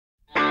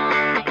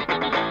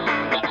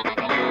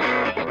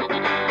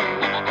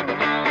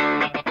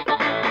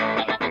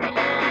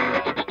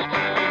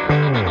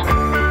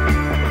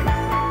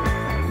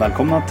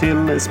Välkomna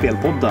till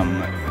Spelpodden.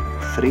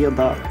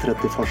 Fredag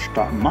 31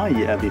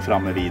 maj är vi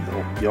framme vid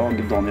och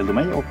jag, Daniel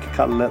Domey och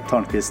Kalle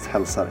Törnqvist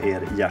hälsar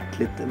er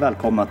hjärtligt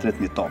välkomna till ett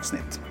nytt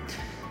avsnitt.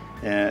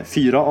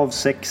 4 av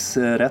 6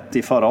 rätt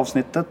i förra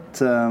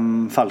avsnittet.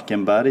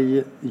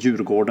 Falkenberg,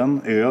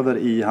 Djurgården, över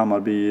i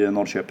Hammarby,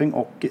 Norrköping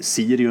och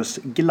Sirius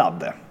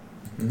Gladde.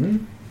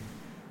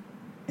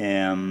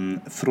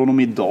 Från och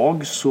med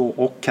idag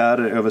och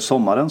här över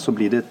sommaren så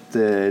blir det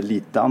ett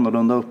lite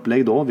annorlunda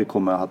upplägg då. Vi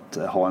kommer att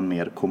ha en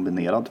mer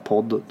kombinerad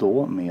podd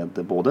då med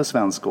både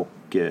svensk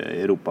och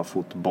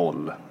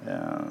Europafotboll.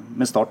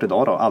 Med start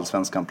idag då,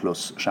 Allsvenskan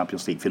plus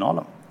Champions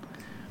League-finalen.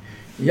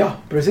 Ja,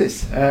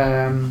 precis.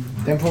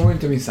 Den får vi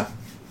inte missa.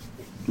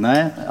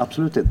 Nej,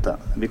 absolut inte.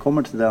 Vi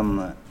kommer till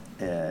den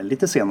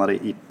lite senare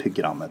i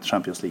programmet,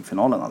 Champions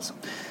League-finalen alltså.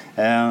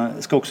 Jag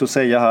ska också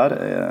säga här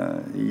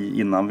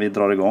innan vi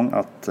drar igång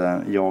att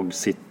jag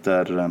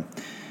sitter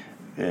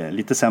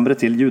lite sämre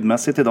till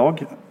ljudmässigt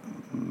idag.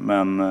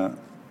 Men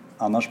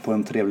annars på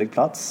en trevlig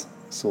plats.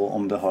 Så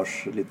om det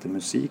hörs lite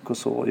musik och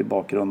så i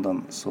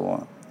bakgrunden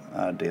så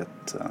är det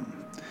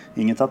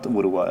inget att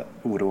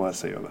oroa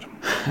sig över.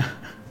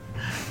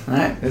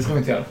 Nej, det ska vi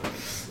inte göra.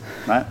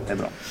 Nej, det är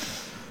bra.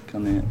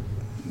 Kan ni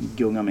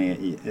gunga med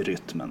i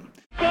rytmen.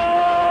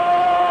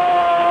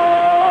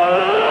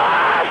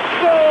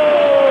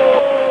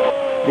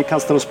 Vi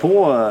kastar oss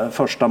på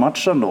första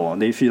matchen då.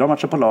 Det är 4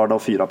 matcher på lördag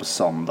och 4 på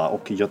söndag.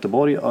 Och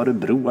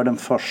Göteborg-Örebro är den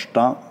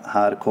första.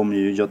 Här kommer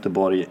ju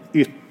Göteborg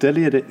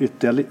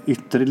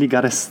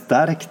ytterligare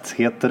stärkt,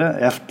 heter det,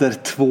 efter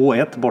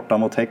 2-1 borta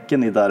mot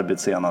Häcken i derbyt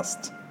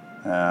senast.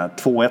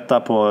 2-1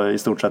 på i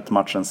stort sett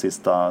matchens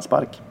sista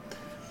spark.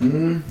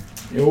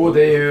 Jo,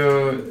 det är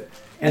ju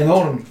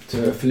enormt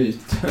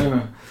flyt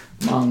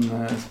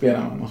man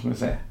spelar, måste man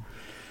säga.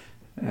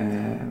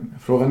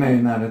 Frågan är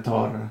ju när det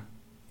tar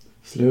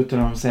slut,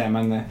 eller vad man säger,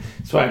 men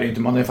så är det ju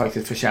inte. Man har ju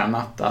faktiskt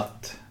förtjänat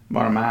att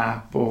vara med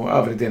på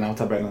övre delen av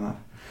tabellen här.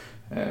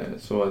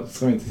 Så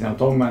ska vi inte säga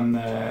något om, men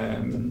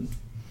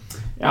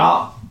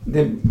ja,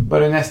 det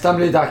börjar nästan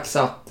bli dags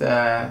att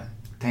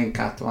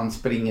tänka att man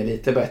springer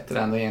lite bättre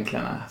än det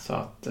egentligen är. Så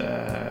att,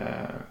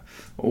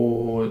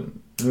 och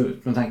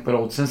med tanke på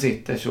oddsen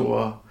sitter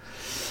så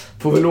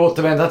får vi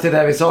återvända till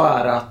det vi sa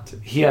här, att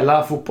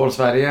hela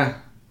fotbollssverige,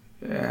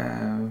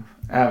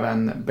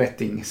 även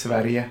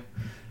betting-Sverige,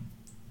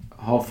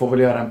 får väl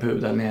göra en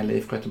pudel när det gäller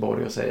IFK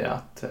Göteborg och säga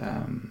att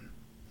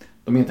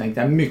de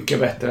inte är mycket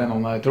bättre än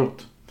någon hade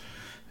trott.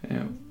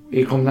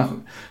 I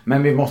kombination.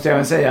 Men vi måste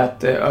även säga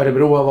att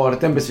Örebro har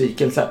varit en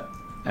besvikelse.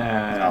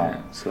 Ja,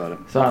 så är det.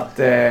 Så att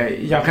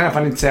jag kan i alla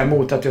fall inte säga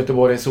emot att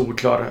Göteborg är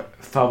solklar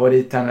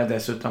favorit här,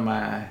 dessutom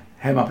är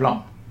hemmaplan.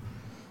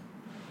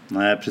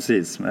 Nej,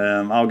 precis.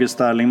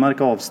 August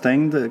Erlingmark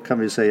avstängd kan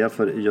vi säga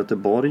för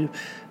Göteborg.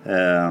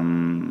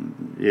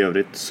 I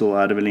övrigt så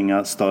är det väl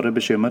inga större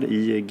bekymmer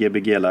i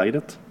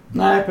GBG-lägret.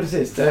 Nej,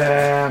 precis.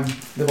 Det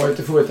var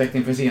lite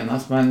frågeteckning för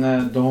senast,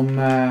 men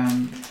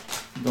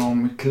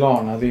de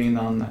klarnade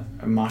innan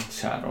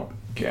match här.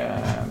 Och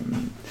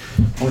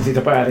om vi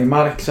tittar på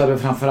Erlingmark så är det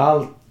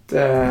framförallt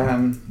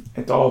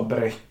ett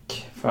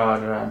avbräck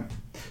för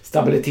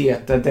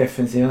stabiliteten,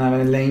 defensiven,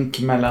 även en länk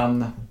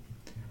mellan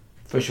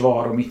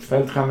försvar och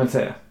mittfält kan man väl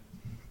säga.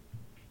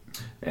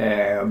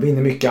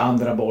 Vinner mycket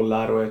andra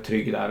bollar och är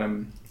trygg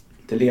där.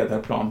 Lite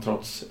ledarplan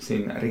trots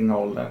sin ringa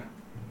ålder.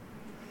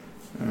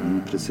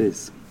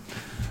 Precis.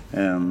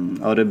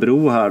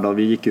 Örebro här då,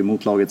 vi gick ju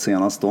mot laget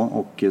senast då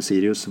och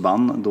Sirius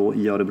vann då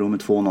i Örebro med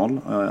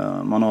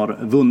 2-0. Man har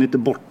vunnit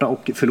borta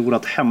och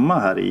förlorat hemma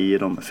här i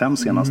de 5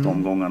 senaste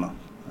omgångarna.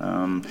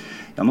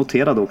 Jag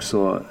noterade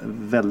också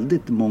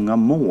väldigt många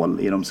mål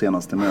i de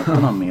senaste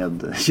mötena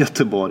med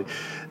Göteborg.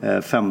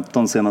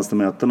 15 senaste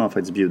mötena har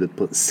faktiskt bjudit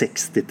på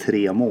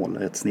 63 mål.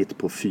 Ett snitt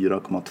på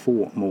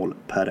 4,2 mål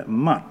per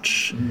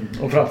match.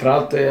 Och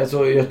framförallt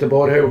alltså,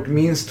 Göteborg har gjort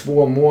minst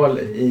 2 mål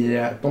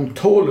i de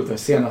 12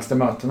 senaste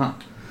mötena.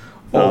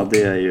 Ja,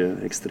 det är ju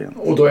extremt.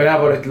 Och då är det här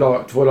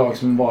varit 2 lag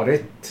som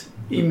varit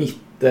i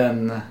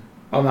mitten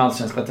av den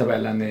allsvenska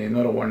tabellen i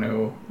några år nu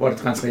och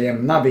varit ganska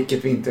jämna,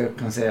 vilket vi inte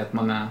kan säga att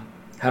man är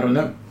här och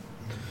nu.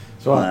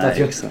 Så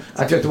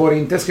att Göteborg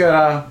inte ska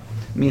göra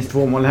minst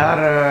 2 mål här,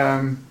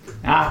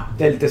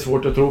 det är lite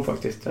svårt att tro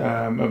faktiskt,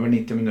 över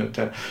 90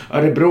 minuter.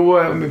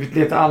 Örebro,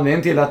 lite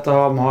anledning till att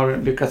de har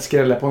lyckats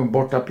skrälla på en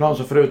bortaplan,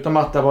 så förutom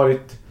att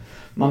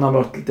man har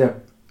varit lite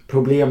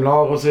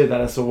problemlag och så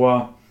vidare,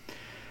 så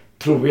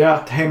tror jag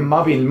att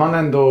hemma vill man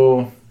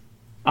ändå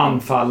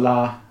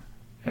anfalla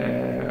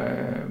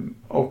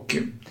och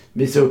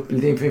visa upp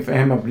lite inför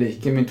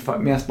hemmapubliken.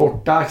 Medan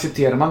borta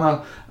accepterar man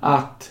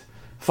att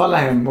falla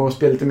hem och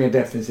spela lite mer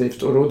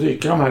defensivt, och då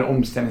dyker de här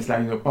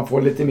omställningslägena upp. Man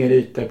får lite mer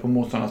ytor på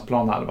motståndarnas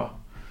planhalva.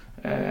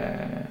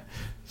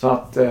 Så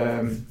att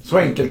så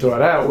enkelt tror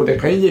jag det är, och det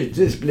kan ju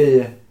givetvis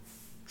bli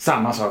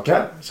samma sak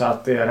här. Så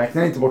att jag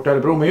räknar inte bort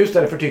Örebro, men just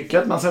därför tycker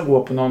jag att man ska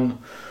gå på någon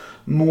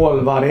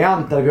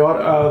målvariant där vi har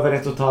över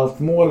 1,5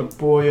 mål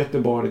på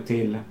Göteborg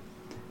till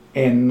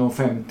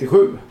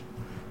 1,57.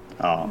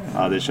 Ja,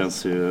 det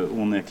känns ju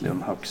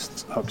onekligen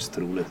högst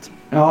troligt.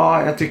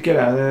 Ja, jag tycker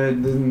det.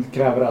 Det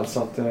kräver alltså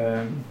att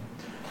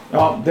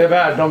det är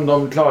värd om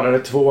de klarar det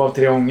 2 av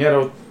 3 gånger,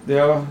 och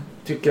jag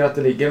tycker att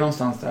det ligger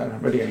någonstans där,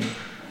 värderingen.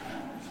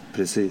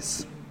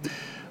 Precis.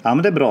 Ja,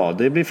 men det är bra.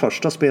 Det blir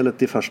första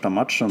spelet i första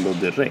matchen då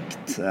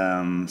direkt.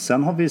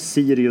 Sen har vi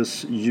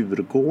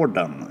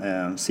Sirius-Djurgården.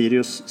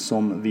 Sirius,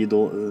 som vi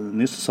då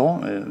nyss sa,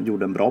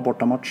 gjorde en bra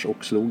bortamatch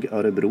och slog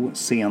Örebro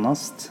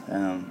senast.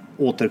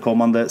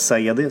 Återkommande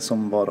Saedi,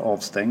 som var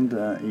avstängd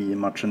i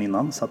matchen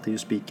innan, satte ju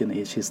spiken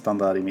i kistan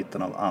där i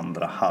mitten av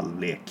andra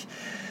halvlek.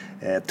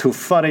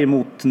 Tuffare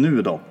emot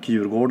nu dock.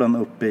 Djurgården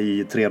uppe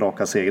i 3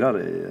 raka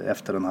segrar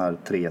efter den här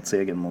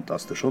 3-1-segern mot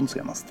Östersund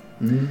senast.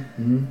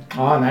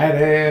 Ja,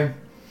 nej,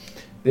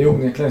 det är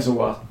onekligen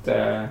så att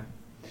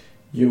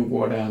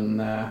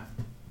Djurgården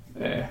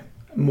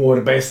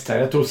mår bäst här.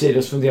 Jag tror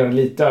Sirius funderar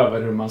lite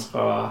över hur man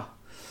ska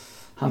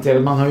hantera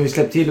det. Man har ju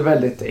släppt till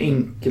väldigt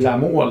enkla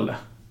mål.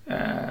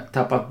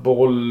 Tappat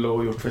boll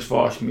och gjort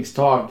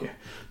försvarsmisstag.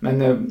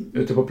 Men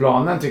ute på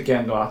planen tycker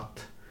jag ändå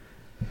att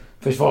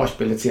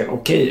försvarsspelet ser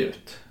okej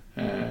ut.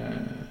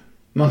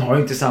 Man har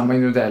inte samma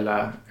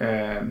individuella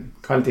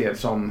kvalitet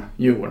som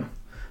Djurgården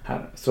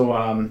här.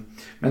 Så,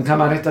 men kan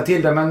man rätta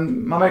till det?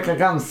 Men man verkar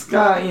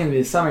ganska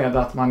envisa med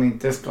att man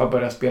inte ska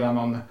börja spela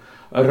någon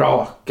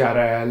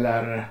rakare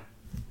eller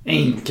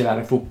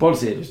enklare fotboll.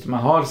 Man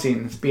har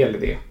sin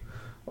spelidé.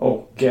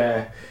 Och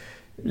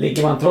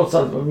ligger man, trots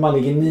att man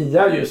ligger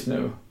 9 just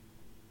nu,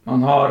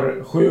 man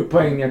har 7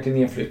 poäng ner till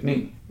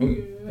nedflyttning.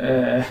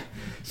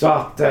 Så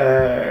att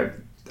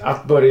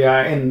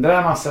börja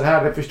ändra massor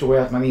här, det förstår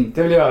jag att man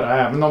inte vill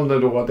göra, även om det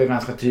då är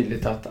ganska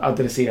tydligt att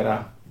adressera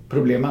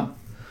problemen.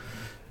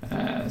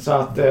 Så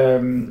att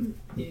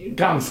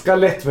ganska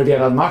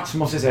lättvärderad match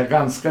måste jag säga.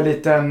 Ganska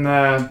liten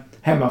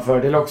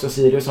hemmafördel också.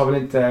 Sirius har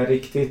väl inte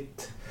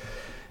riktigt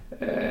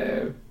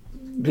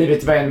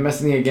blivit vän med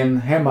sin egen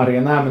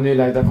hemmarena med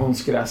nylagda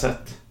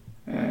konstgräset.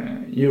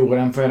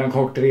 Djurgården får göra en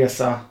kort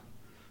resa,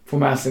 får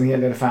med sig en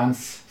hel del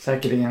fans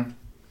säkerligen.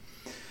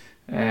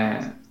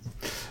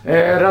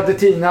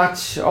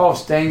 Radetinac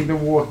avstängd,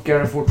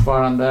 Walker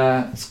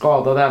fortfarande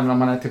skadad även om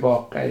man är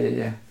tillbaka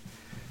i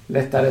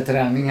lättare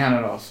träning här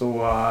nu då.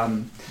 Så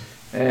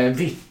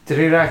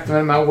Vittri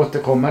räknar med att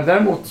återkomma.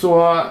 Däremot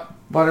så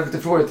var det lite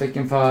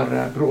frågetecken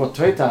för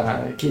Bråtveit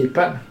här,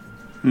 keeper.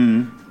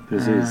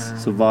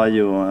 Precis, så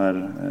Vajo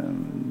är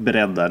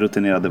beredd där,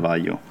 rutinerade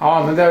Vajo.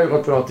 Ja, men det har ju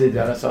gått bra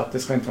tidigare, så att det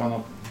ska inte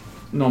vara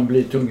någon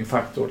blytung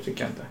faktor,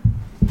 tycker jag inte.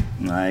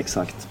 Nej,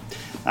 exakt.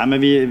 Nej,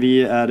 men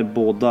vi är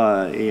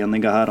båda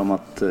eniga här om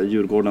att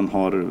Djurgården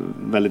har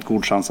väldigt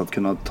god chans att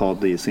kunna ta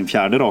det i sin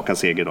 4:e raka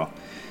seger då.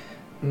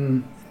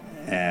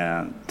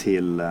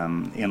 Till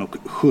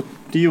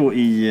 1,70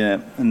 i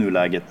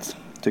nuläget.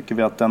 Tycker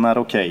vi att den är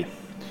okej?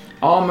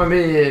 Ja, men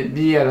vi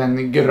ger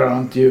en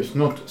grönt ljus.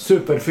 Något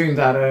superfynd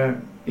där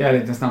i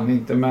ärlighetens namn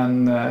inte,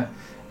 men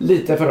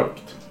lite för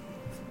högt.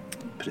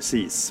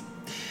 Precis.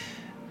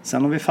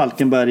 Sen har vi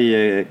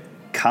Falkenberg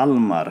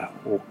Kalmar,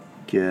 och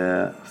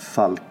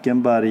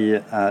Falkenberg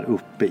är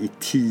uppe i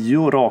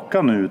 10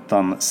 raka nu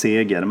utan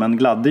seger, men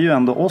gladde ju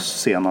ändå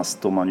oss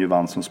senast då man ju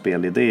vann som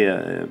spel i det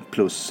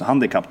plus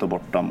handikapp då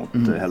borta mot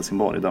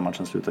Helsingborg, där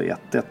matchen slutade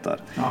 1-1 där.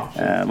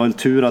 Var väl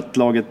tur att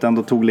laget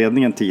ändå tog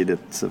ledningen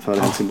tidigt, för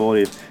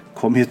Helsingborg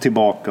kom ju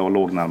tillbaka och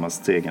låg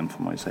närmast segern,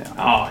 får man ju säga.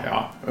 Ja,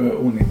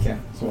 onekligen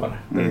så var det.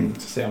 Det är inte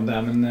att säga om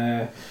det, men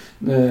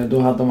då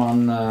hade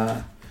man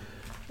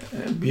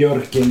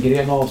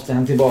Björkengren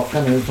avstängd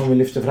tillbaka nu, som vi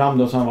lyfter fram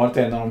då, som har varit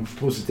en av de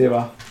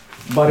positiva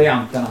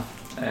varianterna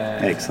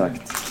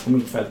exakt på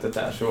mittfältet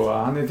där, så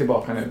han är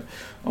tillbaka nu.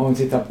 Om vi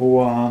tittar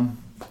på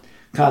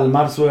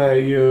Kalmar så är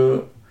ju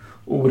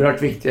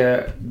oerhört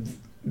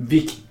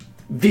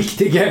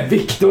viktiga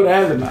Viktor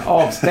Elm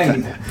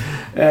avstängd.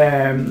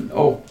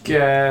 Och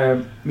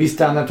visst,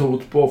 han är ett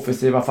hot på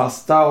offensiva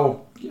fasta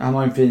och han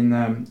har en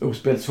fin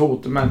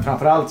uppspelsfot, men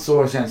framförallt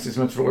så känns det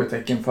som ett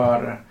frågetecken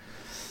för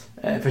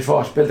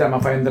försvarsspel där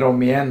man får ändra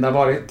om igen. Det har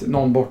varit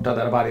någon borta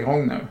där varje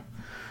gång nu.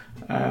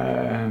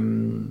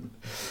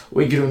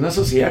 Och i grunden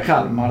så ser jag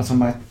Kalmar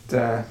som ett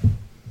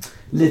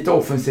lite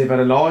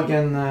offensivare lag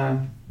än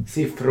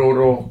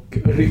siffror och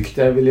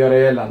rykte vill göra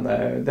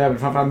gällande. Det är väl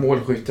framförallt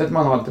målskyttet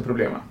man har lite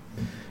problem med.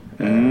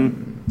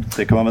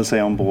 Det kan man väl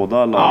säga om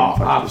båda lagen. Ja,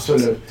 faktiskt.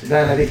 Absolut.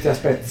 Den riktiga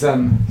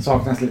spetsen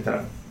saknas lite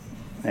där.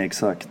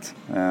 Exakt.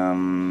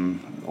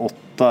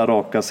 8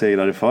 raka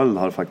segrar i följd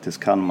har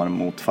faktiskt Kalmar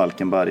mot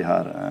Falkenberg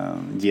här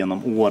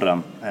genom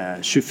åren.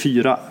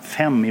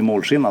 24-5 i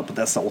målskillnad på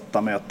dessa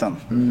 8 möten.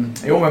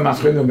 Jo, men man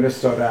skulle numret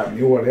större även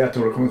i år. Jag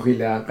tror det kommer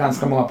skilja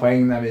ganska många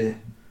poäng när vi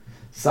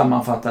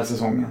sammanfattar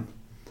säsongen.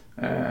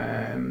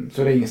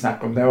 Så det är inget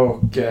snack om det.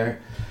 Och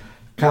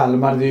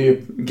Kalmar, det är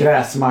ju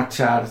gräsmatch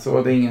här,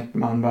 så det är inget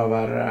man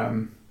behöver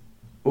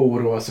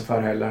oroa sig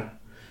för heller.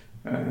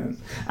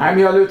 Nej, men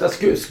jag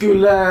lutar.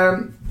 Skulle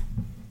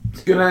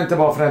det inte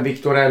vara för den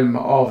Viktor Elm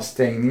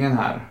avstängningen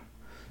här,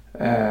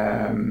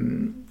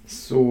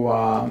 så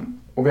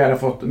och vi hade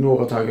fått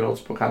något högre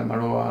odds på Kalmar,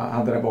 då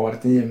hade det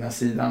varit den givna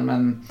sidan.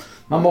 Men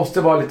man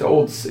måste vara lite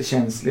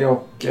oddskänslig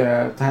och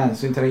ta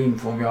hänsyn till den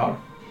infon vi har.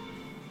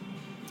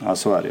 Ja,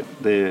 så är det.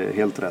 Det är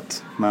helt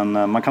rätt.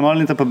 Men man kan ha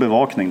lite på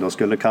bevakning då.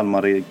 Skulle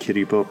Kalmar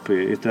krypa upp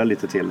ytterligare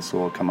lite till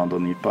så kan man då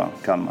nypa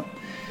Kalmar.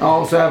 Ja,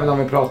 och så även om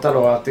vi pratar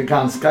då att det är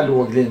ganska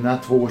låg lina,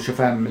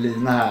 2,25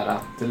 lina här,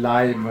 att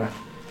live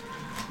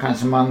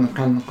kanske man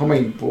kan komma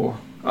in på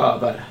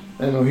över.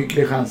 Det är nog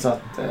hygglig chans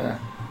att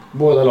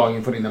båda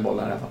lagen får in en boll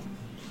här i alla fall.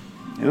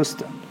 Just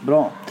det,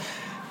 bra.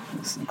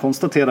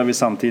 Konstaterar vi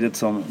samtidigt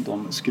som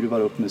de skruvar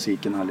upp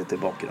musiken här lite i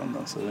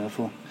bakgrunden. Så jag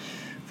får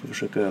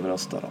försöka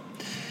överrösta då.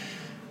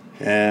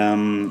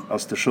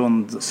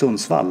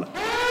 Östersund-Sundsvall.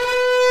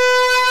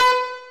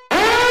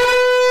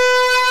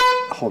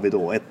 Har vi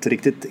då ett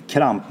riktigt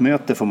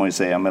krampmöte får man ju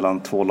säga mellan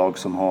två lag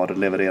som har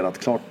levererat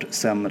klart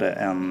sämre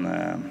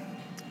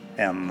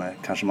än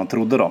kanske man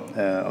trodde då.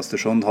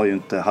 Östersund har ju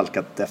inte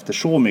halkat efter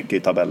så mycket i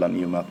tabellen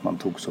i och med att man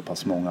tog så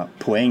pass många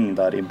poäng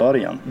där i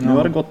början. Nu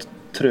har det gått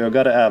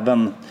trögare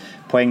även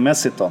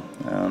poängmässigt då.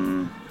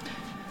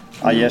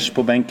 Ajers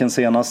på bänken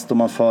senast då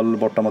man föll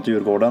borta mot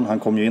Djurgården. Han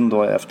kom ju in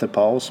då efter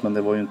paus, men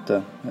det var ju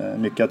inte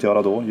mycket att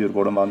göra då.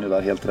 Djurgården vann ju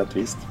där helt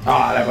rättvist.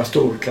 Ja, det var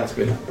stor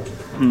klasspel.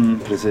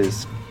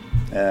 Precis.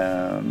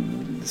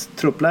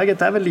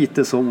 Truppläget är väl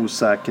lite så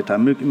osäkert här.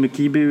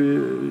 Mukibi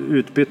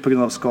utbytt på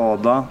grund av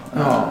skada.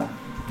 Ja.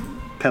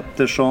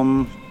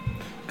 Pettersson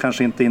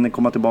kanske inte hinner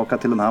komma tillbaka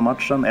till den här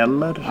matchen,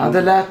 eller? Ja,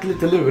 det lät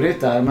lite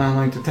lurigt där, men han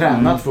har inte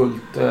tränat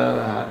fullt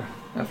här.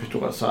 Jag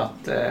förstår, så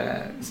att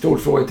stort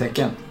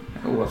frågetecken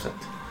oavsett.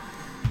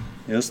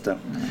 Just det.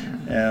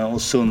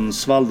 Och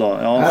Sundsvall då?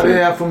 Ja,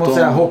 jag får måste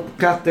säga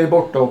Hoppkatt är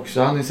borta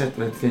också. Han har sett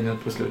väldigt fin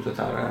ut på slutet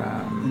här.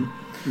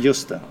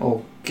 Just det.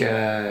 Och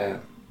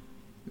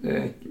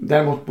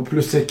däremot på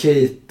plus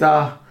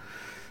Keita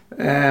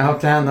har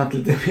tränat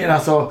lite mer.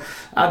 Alltså,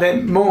 ja, det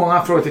är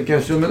många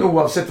frågetecken, men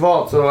oavsett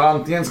vad så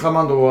antingen ska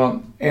man då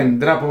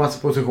ändra på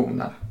massa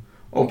positioner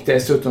och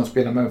dessutom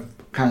spela med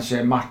kanske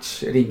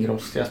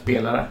ringrostiga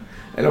spelare.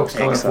 Eller också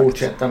kan man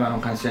fortsätta med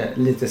de kanske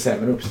lite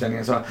sämre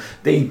uppställningar. Så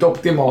det är inte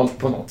optimalt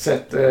på något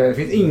sätt. Det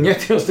finns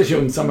inget i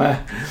Östersund som är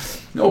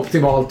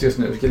optimalt just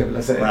nu, skulle jag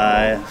vilja säga.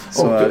 Nej,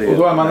 så och, är det. Och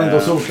då är man ändå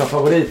solklar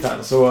favorit här.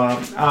 Så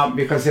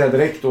vi kan säga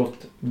direkt åt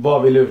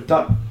vad vi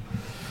lutar.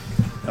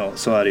 Ja,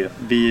 så är det ju.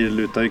 Vi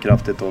lutar ju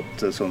kraftigt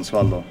åt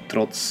Sundsvall då,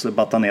 trots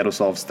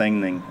Bataneros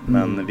avstängning.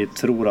 Men vi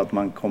tror att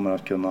man kommer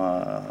att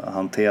kunna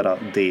hantera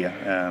det.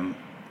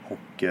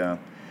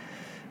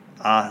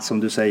 Som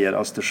du säger,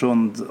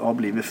 Östersund har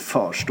blivit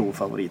för stor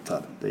favorit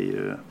här. Det är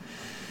ju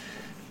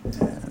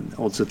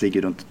oddset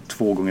ligger runt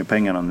 2 gånger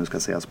pengarna om nu ska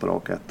sägas på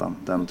raka ettan.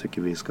 Den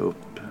tycker vi ska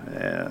upp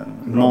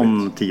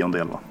någon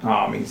tiondel, va?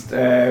 Ja, minst.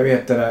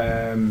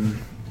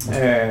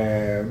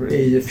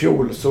 I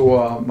fjol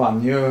så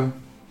vann ju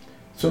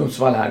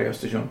Sundsvall här i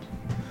Östersund.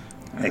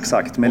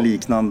 Exakt, med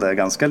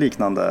ganska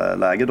liknande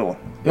läge då.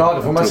 Ja,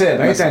 det får man säga.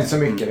 Det är inte ens så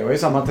mycket. Det var ju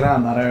samma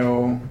tränare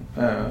och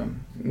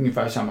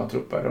ungefär samma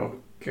trupper. Och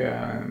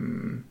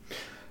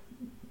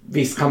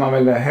visst kan man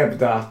väl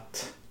hävda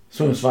att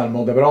Sundsvall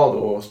mådde bra då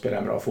och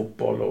spelade en bra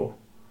fotboll, och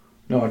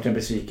nu har det varit en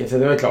besvikelse,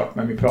 det är klart,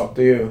 men vi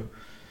pratar ju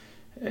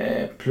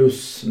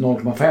plus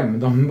 0,5.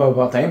 De behöver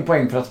bara ta en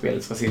poäng för att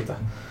spelet ska sitta.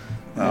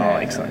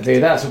 Ja, exakt. Det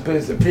är där, så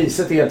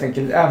priset är helt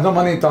enkelt, även om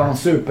man inte har någon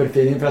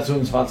superfeeling för att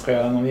Sundsvall ska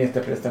göra någon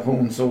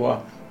jätteprestation, så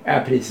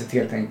är priset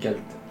helt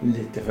enkelt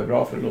lite för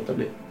bra för att låta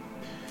bli.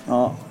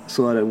 Ja,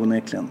 så är det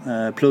onekligen.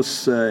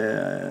 Plus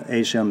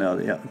Asian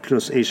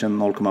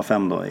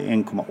 0,5 då,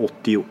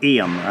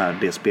 1,81 är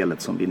det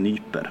spelet som vi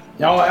nyper.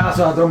 Ja,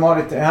 alltså hade de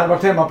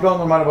varit hemmaplan och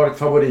de hade varit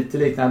favoriter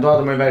liknande, då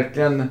hade man ju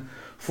verkligen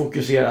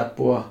fokuserat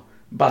på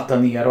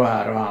Batanero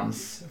här och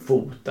hans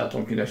fot, att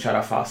de kunde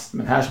köra fast.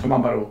 Men här ska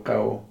man bara åka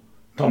och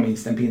ta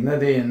minst en pinne.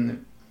 Det är en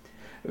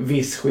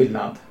viss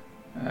skillnad,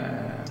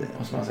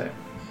 måste man säga.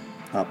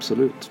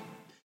 Absolut.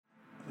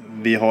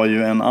 Vi har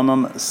ju en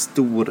annan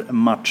stor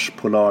match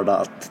på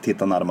lördag att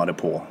titta närmare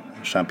på.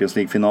 Champions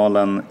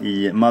League-finalen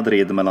i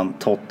Madrid mellan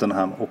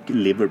Tottenham och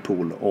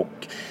Liverpool.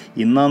 Och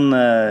innan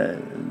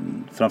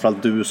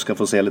framförallt du ska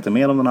få se lite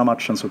mer om den här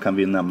matchen, så kan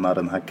vi nämna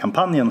den här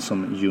kampanjen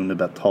som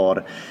Unibet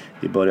har.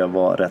 Vi börjar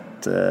vara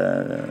rätt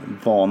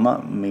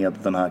vana med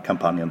den här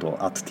kampanjen då,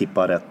 att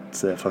tippa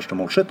rätt första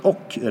målskytt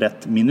och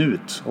rätt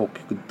minut, och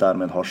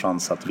därmed har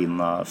chans att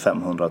vinna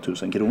 500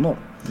 000 kronor.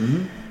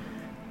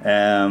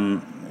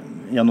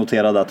 Jag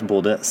noterade att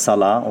både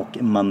Salah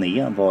och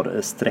Mané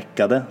var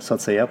sträckade så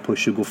att säga på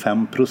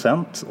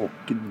 25%,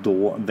 och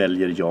då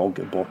väljer jag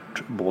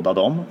bort båda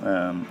dem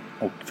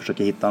och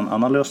försöker hitta en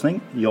annan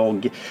lösning.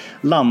 Jag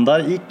landar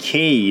i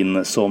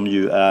Kane, som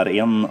ju är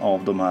en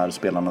av de här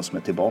spelarna som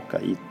är tillbaka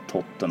i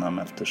Tottenham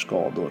efter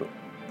skador.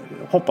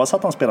 Jag hoppas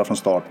att han spelar från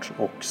start,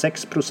 och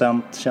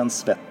 6%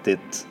 känns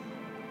vettigt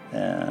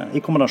i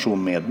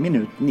kombination med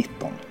minut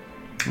 19.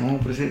 Ja,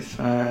 precis.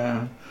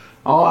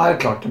 Ja, det är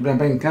klart. Den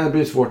bänken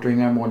blir svårt att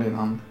vinna mål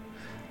innan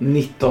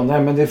 19.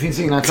 Men det finns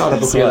inga klara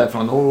besked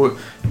därifrån. Och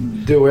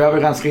du och jag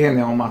är ganska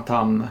eniga om att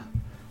han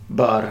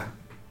bör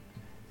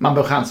man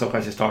bör chansa att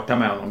kanske starta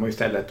med honom och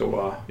istället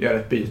då göra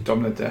ett byte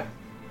om det inte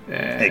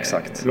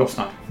Exakt.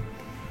 lossnar.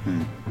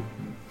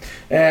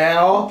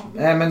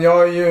 Men jag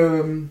har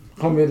ju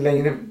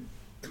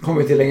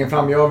kommit till längre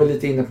fram. Jag är väl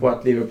lite inne på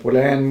att Liverpool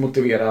är en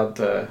motiverad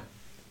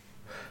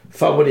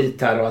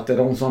favorit här och att det är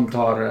de som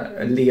tar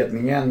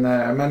ledningen.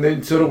 Men det är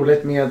inte så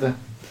roligt med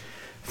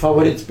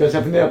favoritspel. Så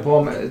jag funderar på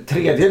om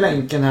tredje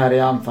länken här i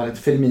anfallet,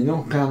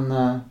 Firmino,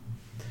 kan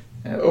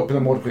öppna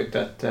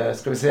målskyttet.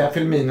 Ska vi säga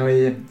Firmino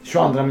i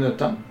 22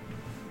 minuten?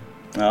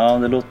 Ja,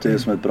 det låter ju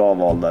som ett bra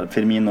val där.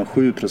 Firmino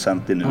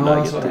 7% i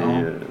nuläget är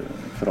ju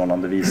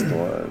förhållandevis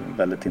då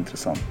väldigt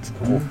intressant.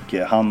 Och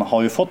han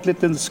har ju fått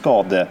lite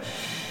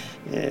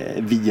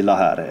vila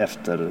här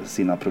efter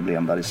sina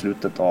problem där i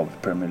slutet av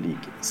Premier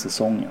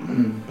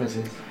League-säsongen.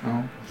 Precis.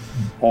 Ja.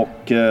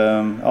 Och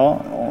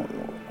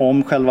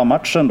om själva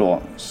matchen då,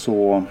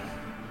 så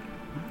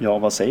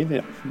vad säger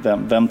vi?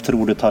 Vem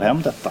tror du tar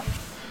hem detta?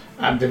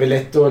 Det är väl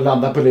lätt att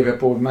landa på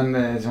Liverpool, men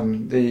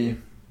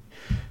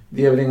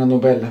det är väl inga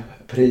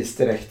Nobelpris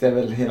direkt. Det är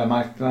väl hela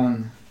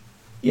marknaden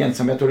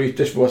ensam. Jag tror det är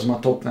ytterst få som har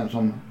Tottenham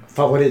som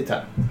favorit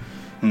här.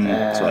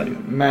 Så är det.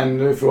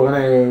 Men frågan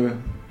är ju,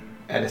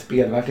 är det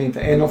spelvärt inte?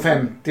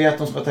 1,50 att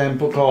de ska ta hem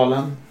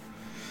pokalen.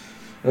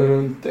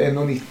 Runt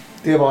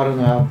 1,90 var den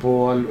här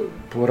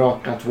på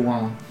raka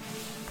tvåan.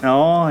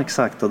 Ja,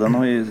 exakt. Och den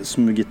har ju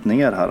smugit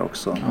ner här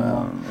också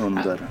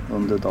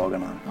under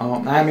dagarna.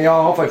 Ja, nej, men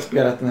jag har faktiskt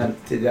spelat den här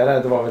tidigare.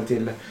 Det var väl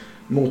till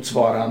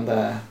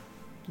motsvarande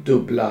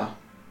dubbla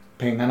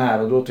pengarna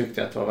här. Och då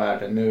tyckte jag att det var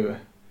värde. Nu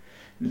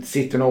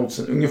sitter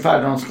oddsen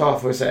ungefär där de ska,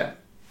 får vi se.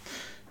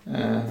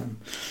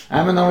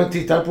 Nej, men om vi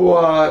tittar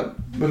på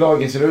hur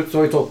lagen ser ut så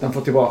har ju Tottenham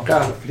fått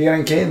tillbaka fler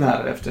än Kane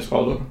här efter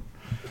skador.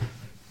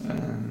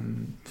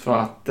 Så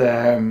att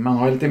man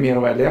har lite mer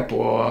att välja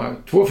på.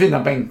 2 fina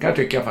bänkar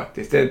tycker jag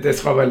faktiskt. Det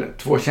ska väl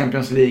 2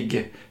 Champions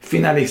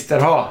League-finalister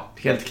ha,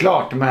 helt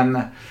klart. Men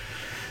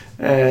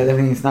det är väl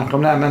ingen snack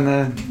om det.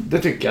 Men det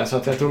tycker jag. Så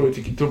att jag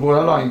tror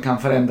båda lagen kan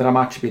förändra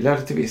matchbilder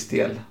till viss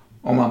del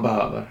om man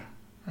behöver.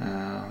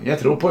 Jag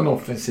tror på en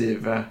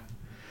offensiv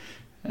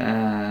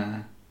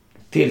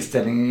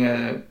tillställning.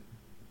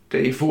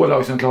 Det är få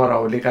lag som klarar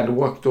av att ligga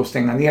lågt och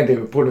stänga ner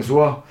Liverpool.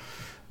 Så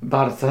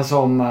Barca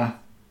som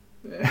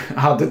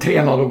hade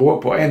 3-0 att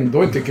gå på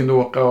ändå inte kunde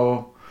åka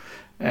och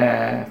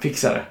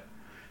fixa det.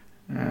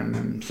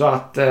 Så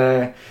att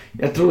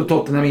jag tror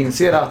Tottenham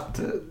inser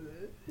att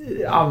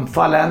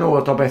anfall är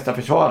något av bästa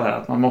försvar här.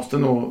 Att man måste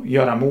nog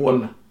göra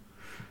mål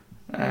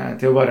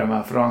till att börja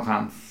med för att ha en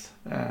chans.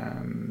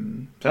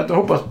 Så jag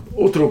hoppas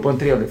och tror på en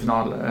trevlig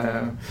final.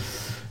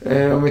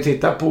 Om vi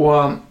tittar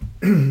på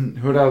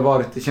hur det har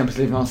varit i Champions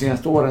League de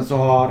senaste åren så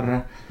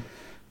har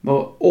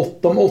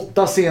de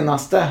 8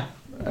 senaste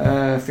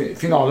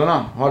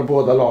finalerna har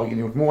båda lagen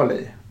gjort mål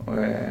i.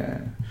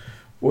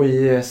 Och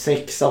i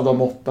 6 av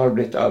de 8 har det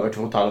blivit över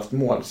 2,5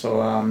 mål.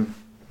 Så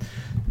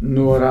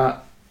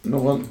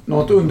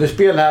något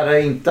underspel här är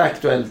inte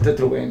aktuellt, det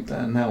tror jag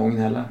inte den här gången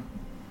heller.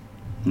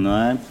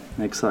 Nej,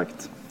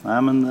 exakt.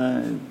 Nej, men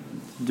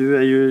du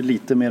är ju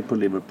lite mer på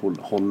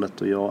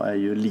Liverpool-hållet och jag är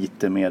ju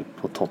lite mer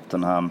på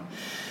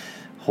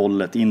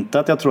Tottenham-hållet. Inte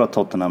att jag tror att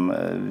Tottenham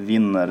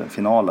vinner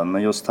finalen,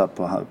 men just här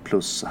på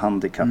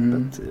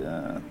plus-handikappet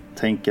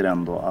tänker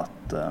ändå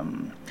att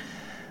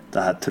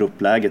det här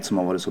truppläget som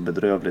har varit så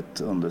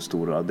bedrövligt under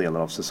stora delar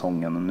av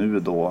säsongen nu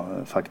då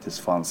faktiskt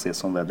får anses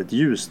som väldigt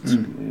ljust,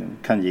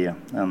 kan ge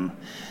en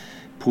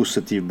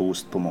positiv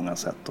boost på många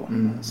sätt då.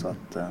 Så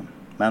att,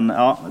 men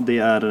ja, det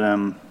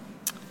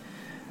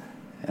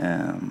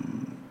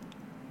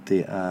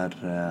är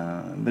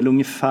väl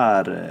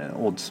ungefär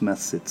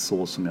oddsmässigt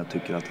så som jag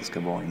tycker att det ska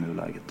vara i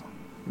nuläget då.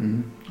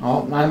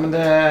 Ja, nej, men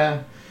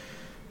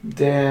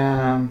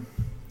det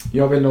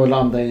jag vill nog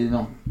landa i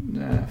någon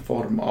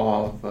form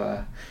av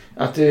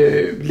att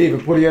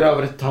Liverpool gör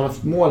över ett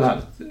halvt mål här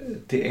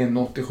till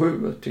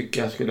 1,87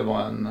 tycker jag skulle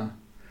vara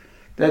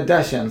det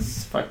där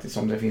känns faktiskt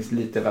som det finns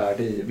lite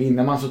värde i.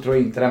 Vinner man så tror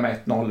jag inte det är med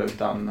 1-0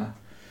 utan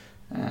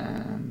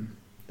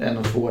det är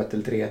nog 2-1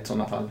 eller 3-1 i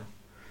sådana fall.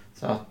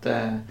 Så att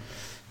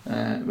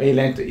jag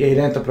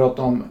gillar inte att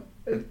prata om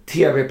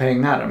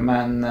tv-pengar,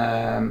 men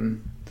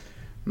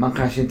man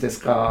kanske inte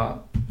ska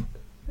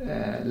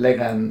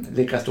lägga en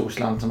lika stor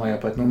slant som man gör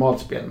på ett normalt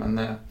spel,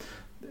 men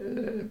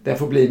det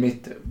får bli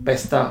mitt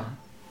bästa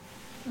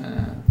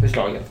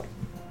förslag i alla fall.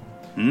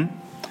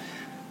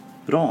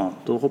 Bra,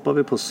 då hoppar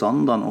vi på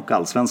söndagen och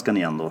allsvenskan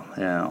igen då.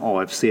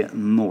 AFC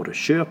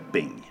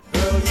Norrköping.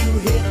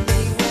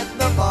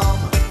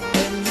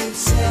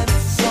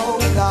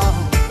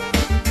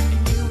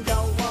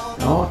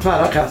 Ja,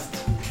 tvära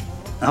kast.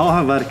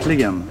 Ja,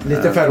 verkligen.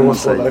 Lite färre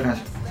åskådare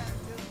kanske.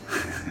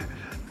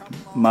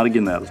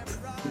 Marginellt.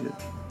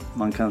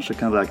 Man kanske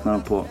kan räkna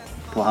dem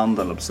på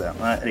handen och säga.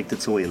 Nej,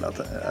 riktigt så illa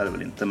är det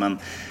väl inte. Men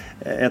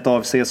ett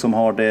AFC som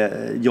har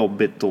det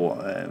jobbigt då.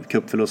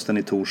 Cupförlusten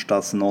i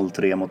torsdags,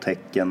 0-3 mot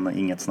Häcken.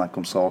 Inget snack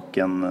om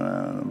saken.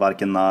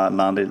 Varken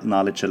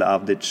Nalic eller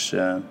Avdic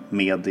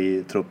med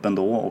i truppen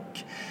då. Och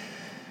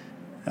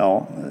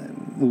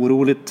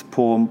oroligt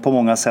på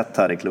många sätt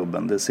här i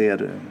klubben. Det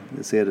ser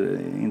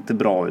inte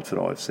bra ut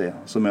för AFC.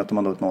 Så möter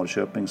man då ett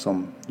Norrköping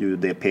som ju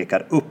det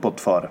pekar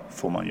uppåt för,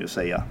 får man ju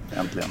säga,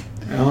 äntligen.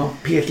 Ja,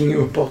 Peking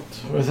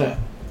uppåt, får jag säga.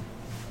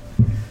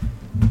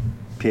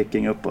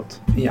 Peking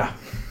uppåt. Ja,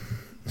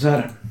 så är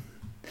det.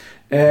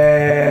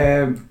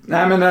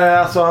 Nej men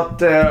alltså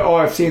att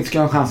AFC inte ska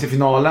ha en chans i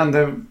finalen,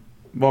 det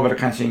var väl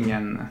kanske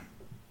ingen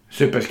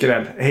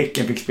superskräll.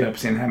 Häcken fick spela på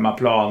sin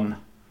hemmaplan.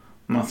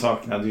 Man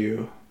saknade ju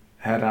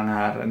herrarna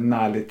här,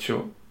 Nalic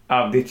och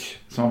Avdic,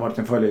 som har varit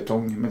en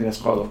följetong med deras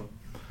skador.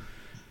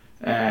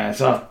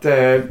 Så att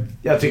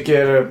jag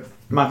tycker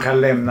man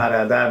kan lämna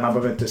det där. Man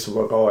behöver inte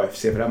såga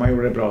AFC, för man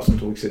gjorde det bra som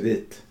tog sig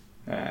dit.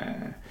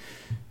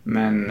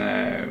 Men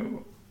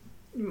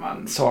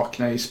man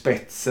saknar ju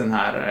spetsen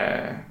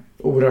här.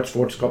 Oerhört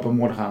svårt att skapa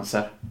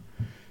målchanser.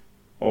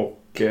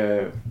 Och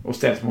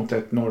ställs mot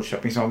ett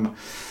Norrköping som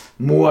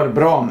mår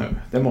bra nu,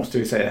 det måste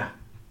vi säga.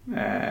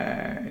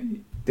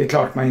 Det är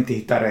klart man inte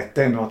hittar rätt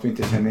än och att vi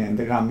inte känner igen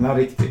det gamla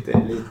riktigt. Det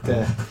är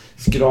lite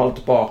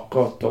skralt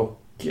bakåt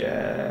och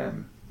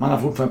man har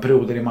fortfarande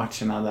perioder i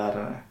matcherna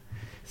där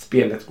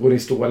spelet går i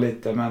stå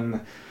lite. Men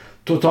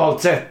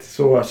totalt sett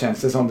så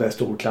känns det som det är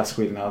stor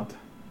klasskillnad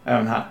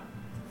även här.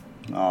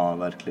 Ja,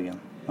 verkligen.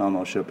 Ja,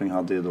 Norrköping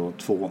hade ju då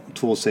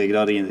två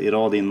segrar i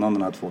rad innan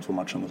den här 2-2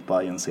 matchen mot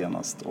Bayern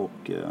senast.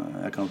 Och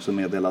jag kan också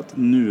meddela att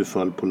nu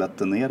föll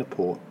poletten ner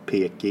på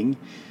Peking.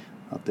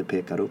 Att det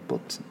pekar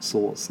uppåt.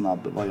 Så snabb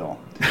var jag.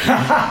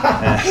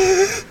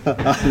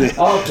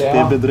 Det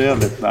är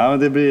bedrövligt. Nej, men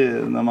det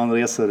blir, när man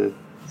reser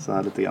så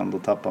här lite grann, då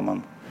tappar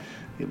man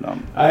ibland.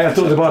 Nej, jag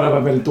trodde bara det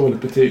var väldigt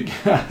dåligt betyg.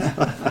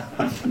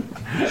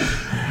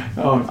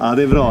 Ja,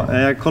 det är bra.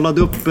 Jag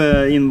kollade upp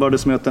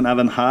inbördesmöten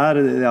även här.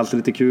 Det är alltid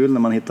lite kul när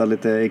man hittar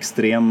lite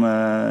extrem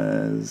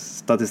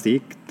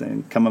statistik. Det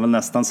kan man väl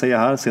nästan säga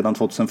här. Sedan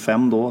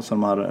 2005 då, så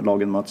de här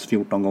lagen möts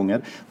 14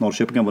 gånger.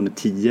 Norrköping har vunnit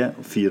 10,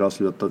 4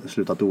 har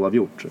slutat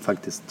oavgjort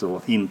faktiskt.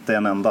 Och inte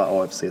en enda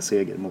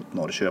AFC-seger mot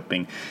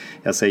Norrköping.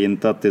 Jag säger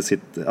inte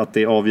att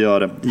det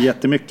avgör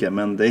jättemycket,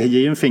 men det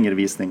ger ju en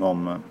fingervisning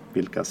om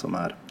vilka som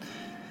är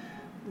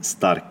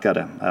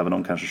starkare. Även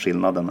om kanske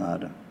skillnaden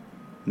är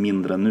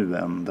mindre nu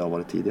än det har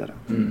varit tidigare.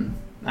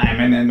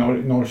 Nej, men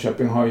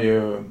Norrköping har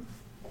ju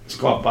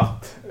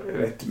skapat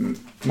rätt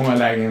många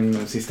lägen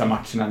de sista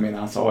matcherna,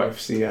 medan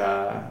AFC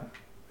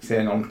ser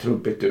enormt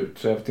trubbigt ut.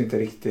 Så jag vet inte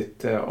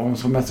riktigt om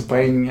som mest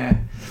poäng.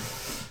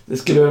 Det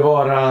skulle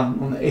vara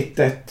någon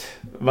 1-1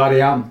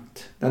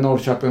 variant där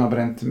Norrköping har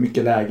bränt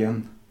mycket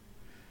lägen.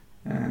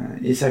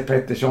 Isak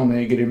Pettersson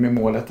är grym i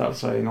målet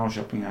alltså i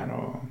Norrköping här.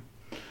 Och,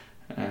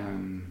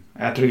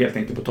 jag tror helt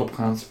enkelt på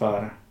toppchans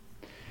för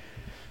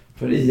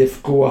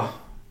IFK.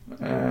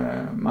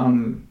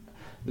 Man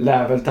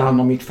lär väl ta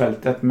hand om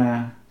mittfältet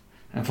med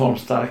en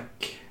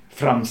formstark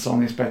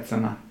Fransson i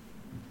spetserna.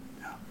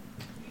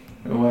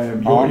 Och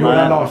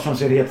Johan Larsson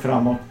ser helt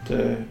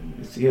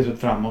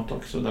framåt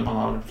också, där man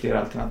har flera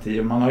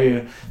alternativ. Man har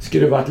ju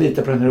skruvat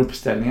lite på den här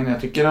uppställningen.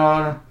 Jag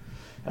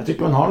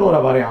tycker man har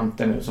några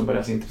varianter nu som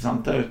börjar se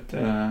intressanta ut.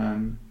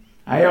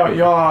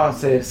 Jag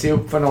säger se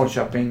upp för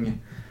Norrköping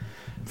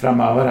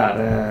framöver här.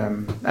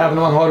 Även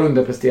om man har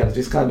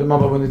underpresterat.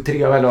 Man har vunnit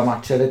 3 av 11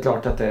 matcher, det är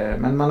klart att det är.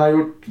 Men man har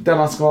gjort det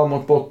man ska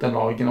mot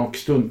bottenlagen och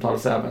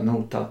stundtals även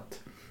hotat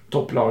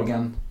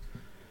topplagen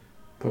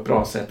på ett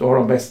bra sätt. Och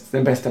har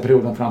den bästa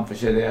perioden framför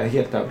sig, det är jag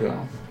helt övertygad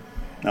om.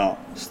 Ja,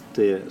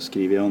 det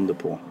skriver jag under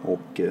på.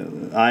 Och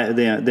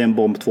det är en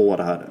bomb 2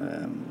 det här.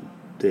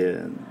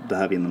 Det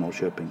här vinner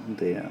Norrköping.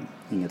 Det är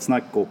inget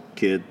snack.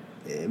 Och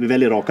vi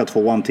väljer raka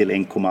 2:an till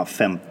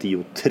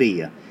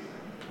 1,53.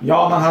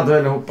 Ja, man hade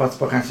väl hoppats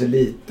på kanske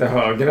lite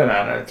högre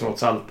där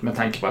trots allt, med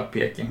tanke på att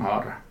Peking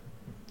har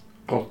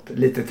gått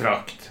lite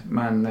trögt.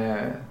 Men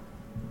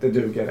det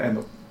duger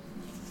ändå.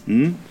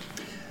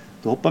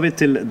 Då hoppar vi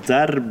till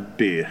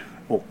derby.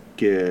 Och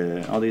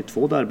det är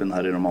 2 derbyn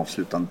här i de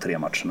avslutande 3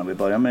 matcherna. Vi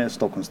börjar med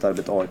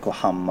Stockholmsderbyt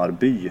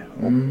AIK-Hammarby.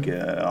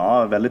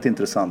 Och väldigt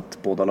intressant.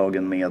 Båda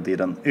lagen med i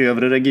den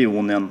övre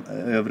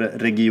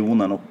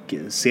regionen och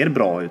ser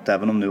bra ut.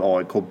 Även om nu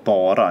AIK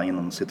bara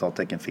inom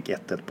citattecken fick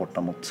 1-1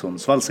 borta mot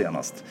Sundsvall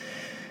senast.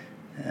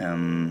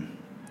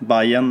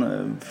 Bayern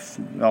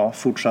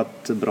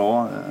fortsatt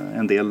bra.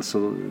 En del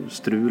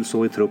strul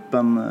så i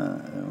truppen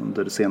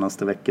under de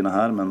senaste veckorna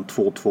här. Men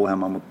 2-2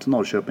 hemma mot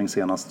Norrköping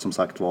senast, som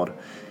sagt var.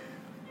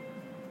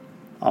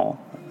 Ja,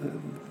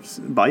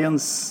 Bayern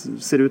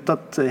ser ut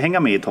att hänga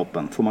med i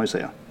toppen, får man ju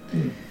säga.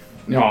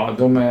 Ja,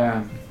 de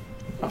är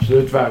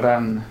absolut värda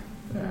en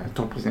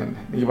toppposition.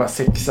 Det är bara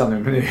 6 nu,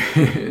 men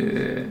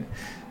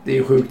det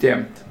är sjukt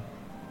jämnt.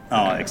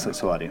 Ja, exakt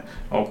så är det.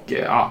 Och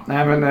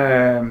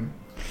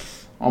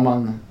om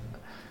man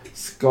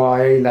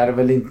ska gillar det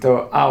väl inte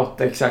att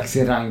outa exakt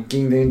sin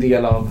ranking. Det är en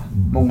del av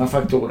många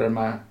faktorer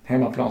med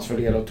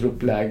hemmaplansfördel och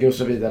truppläge och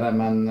så vidare,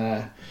 men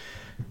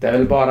det är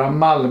väl bara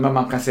Malmö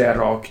man kan säga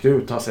rakt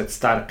ut har sett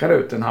starkare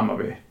ut än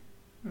Hammarby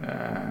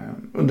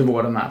under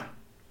våren här.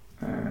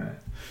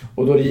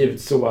 Och då är det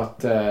givet så att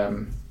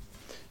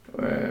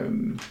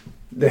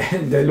det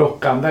är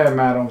lockande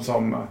med dem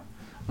som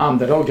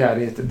underdog här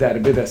i ett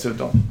derby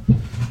dessutom.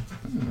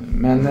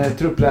 Men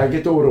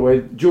truppläget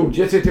oroar.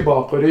 Djurdjic är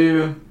tillbaka och det är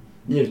ju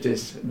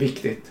givetvis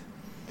viktigt.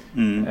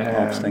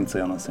 Avstängt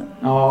senast.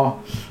 Ja,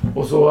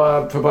 och så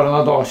för bara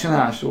några dagar sedan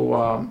här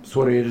så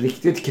såg det ju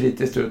riktigt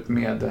kritiskt ut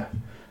med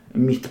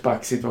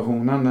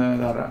mittbacksituationen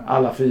där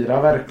alla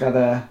 4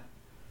 verkade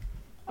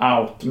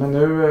out. Men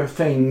nu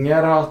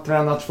Fenger har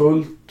tränat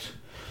fullt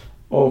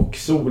och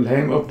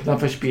Solheim öppnar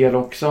för spel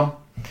också.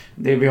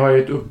 Vi har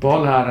ju ett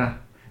uppehåll här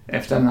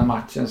efter den här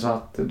matchen så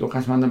att då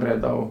kanske man är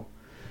beredd att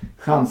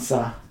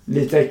chansa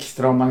lite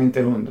extra om man inte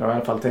är 100 och i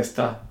alla fall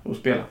testa och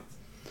spela.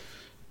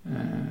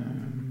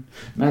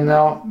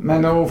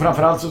 Men och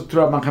framförallt så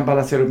tror jag att man kan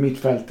balansera upp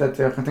mittfältet.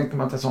 Jag kan tänka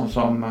mig att det är sånt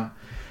som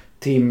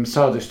Tim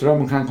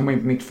Söderström kan komma in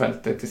på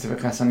mittfältet istället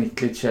för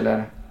Kasaniklic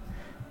eller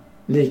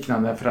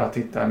liknande för att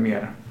hitta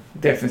mer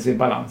defensiv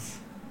balans.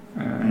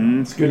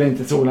 Skulle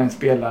inte Solheim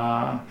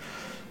spela,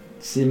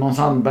 Simon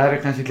Sandberg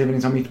kanske kliver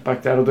in som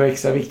mittback där och då är det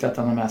extra viktigt att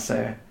han har med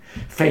sig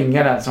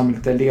Fenger där som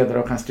lite ledare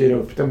och kan styra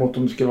upp det mot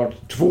om det skulle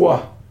varit 2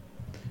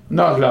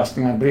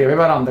 nödlösningar bredvid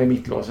varandra i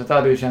mittlåset. Det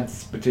hade ju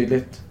känts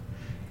betydligt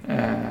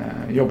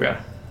jobbigare.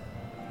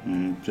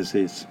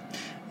 Precis.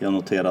 Jag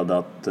noterade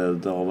att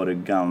det har varit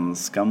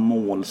ganska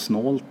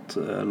målsnålt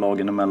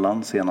lagen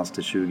emellan.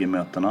 Senaste 20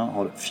 mötena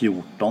har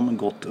 14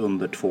 gått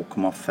under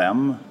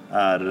 2,5.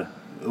 Är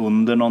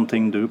under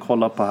någonting du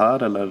kollar på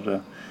här eller?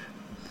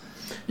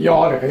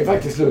 Ja, det kan ju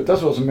faktiskt sluta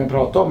så som jag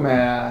pratade om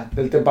med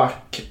lite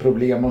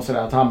backproblem och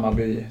sådär. Att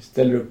Hammarby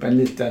ställer upp en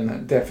liten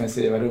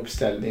defensivare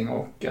uppställning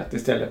och att det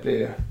istället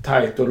blir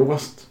tajt och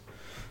låst.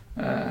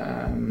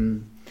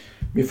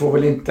 Vi får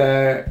väl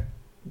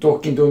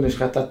dock inte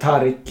underskatta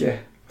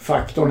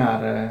Tarik-faktorn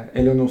här.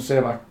 Elionossi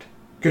har varit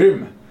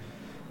grym.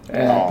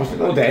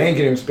 Och det är en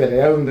grym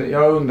spelare. Jag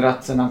har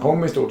undrat sen han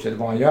kom i stort sett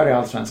vad han gör i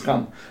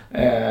Allsvenskan.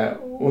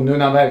 Och nu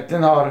när han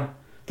verkligen har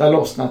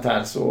lossnat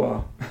här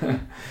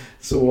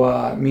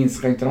så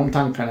minskar inte de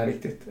tankarna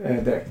riktigt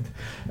direkt.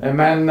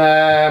 Men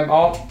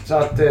ja, så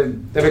att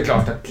det är väl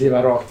klart att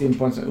kliva rakt in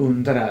på en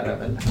under här är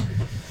väl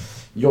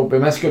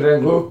jobbigt. Men skulle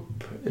den gå upp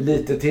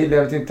lite till,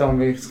 jag vet inte om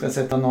vi ska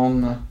sätta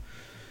någon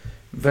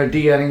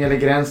värdering eller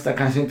gräns där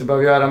kanske inte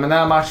behöver göra. Men den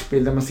här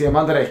matchbilden man ser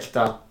man direkt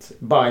att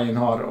Bayern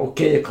har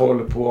okej koll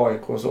på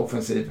AIKs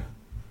offensiv.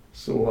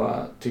 Så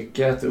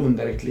tycker jag att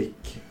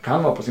underklick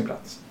kan vara på sin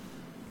plats.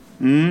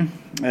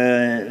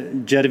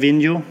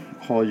 Gervinho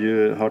har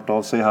ju hört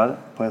av sig här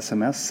på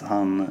sms.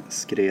 Han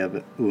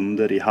skrev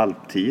under i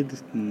halvtid,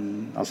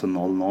 alltså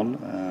 0-0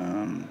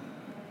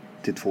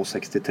 till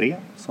 2,63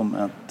 som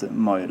ett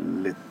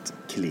möjligt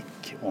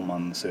klick om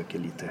man söker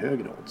lite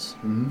högre odds.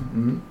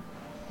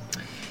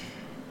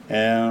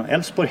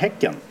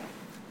 Elfsborg-Häcken.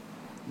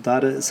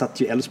 Där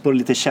satt ju Elfsborg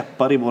lite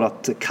käppar i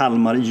vårat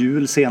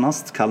Kalmar-hjul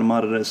senast.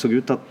 Kalmar såg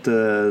ut att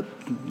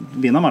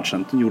vinna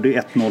matchen. De gjorde ju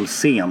 1-0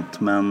 sent,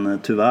 men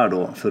tyvärr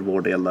då för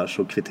vår del där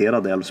så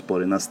kvitterade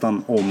Elfsborg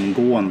nästan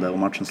omgående och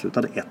matchen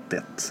slutade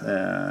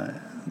 1-1.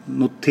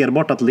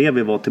 Noterbart att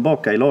Levi var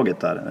tillbaka i laget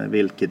där,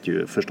 vilket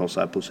ju förstås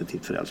är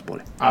positivt för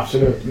Elfsborg.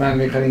 Absolut, men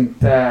vi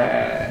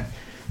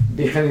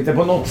kan inte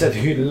på något sätt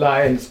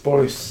hylla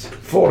Elfsborgs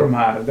form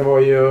här. Det var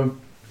ju,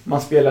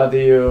 man spelade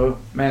ju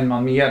med en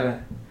man mer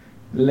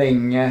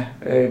länge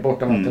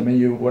borta mot med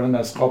Djurgården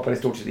där, skapade i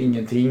stort sett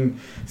ingenting.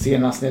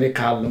 Senast nere i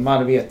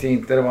Kalmar vet jag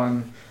inte, det var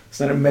en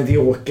sån här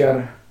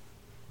medioker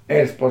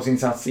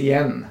Elfsborgsinsats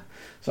igen.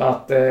 Så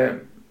att det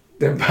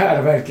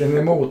bär verkligen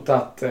emot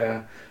att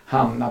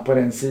hamna på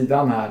den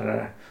sidan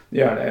här.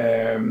 Gör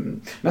det.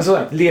 Men så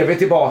att Levi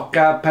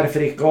tillbaka, Per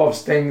Frick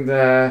avstängd,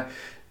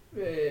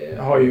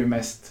 har ju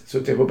mest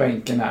suttit på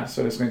bänken här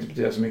så det ska inte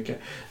betyda så mycket.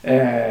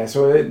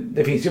 Så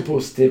det finns ju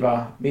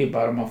positiva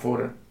vibbar om man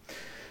får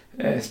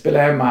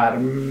spela hemma här.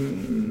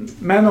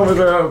 Men om vi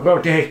går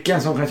till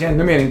Häcken som kanske är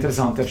ännu mer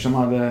intressant eftersom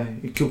man hade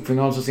i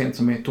cupfinal så sent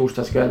som i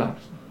torsdagskvällar.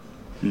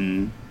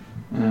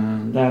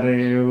 Där är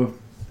ju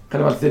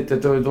kan det vara lite,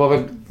 det var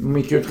väl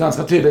mycket ut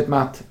ganska tydligt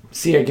med att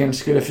segern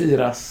skulle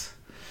firas.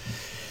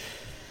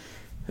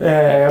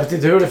 Jag vet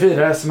inte hur det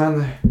firades,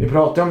 men vi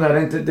pratade om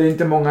det. Det är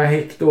inte många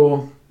hekt och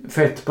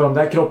fett på de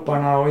där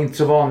kropparna och inte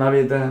så vana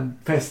vid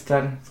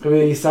fester. Ska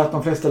vi gissa att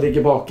de flesta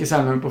ligger bak i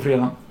sen på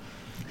fredag?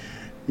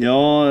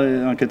 Ja,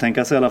 man kan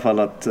tänka sig i alla fall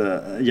att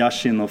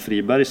Yashin och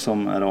Friberg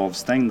som är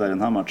avstängda i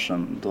den här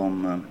matchen,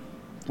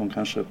 de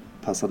kanske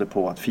passade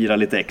på att fira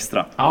lite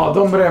extra. Ja,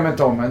 de bryr mig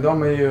inte om, men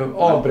de är ju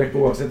avbräck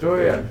oavsett vad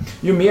vi gör.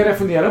 Ju mer jag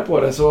funderar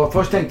på det så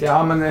först tänkte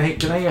jag, men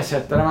Häcken är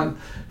ersättare, men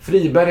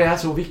Friberg är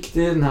så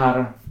viktig i den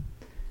här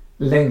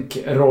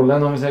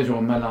länkrollen om vi säger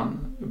så, mellan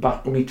back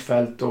och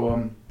mittfält och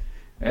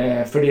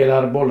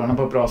fördelar bollarna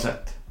på ett bra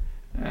sätt.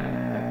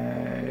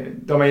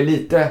 De är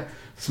lite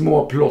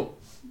små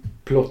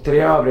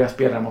plottriga övriga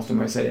spelare måste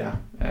man ju säga.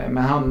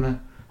 Men han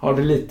har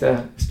det lite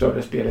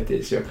större spelet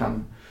i så jag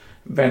kan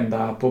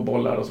vända på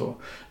bollar och så.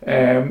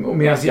 Och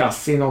medan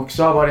Yassin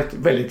också har varit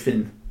väldigt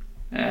fin.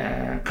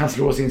 Kan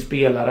slå sin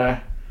spelare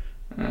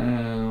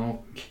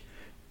och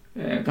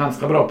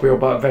ganska bra på att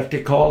jobba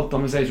vertikalt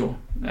om vi säger så.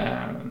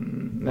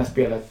 när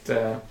spelet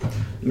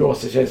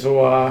låser sig.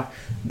 Så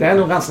det är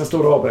nog ganska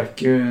stor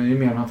avbräck ju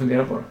mer man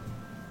funderar på det.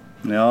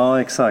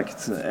 Ja,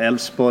 exakt.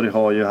 Elfsborg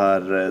har ju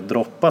här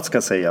droppat,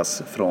 ska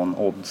sägas, från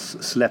odds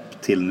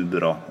släpp till nu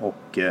då.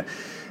 Och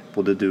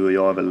både du och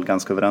jag är väl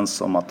ganska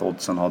överens om att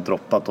oddsen har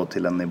droppat då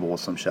till en nivå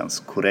som känns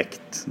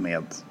korrekt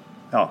med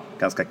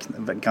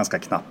ganska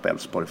knapp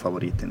Elfsborg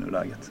favorit i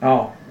nuläget.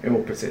 Ja,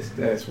 jo, precis.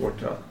 Det är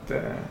svårt att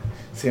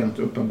se något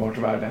uppenbart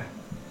värde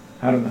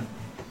här och nu.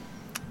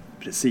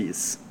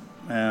 Precis.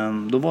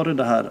 Då var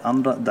det här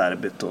andra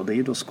derbyt då. Det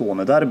är då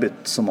Skånederbyt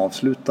som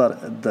avslutar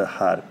det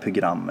här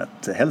programmet.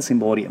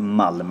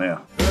 Helsingborg-Malmö.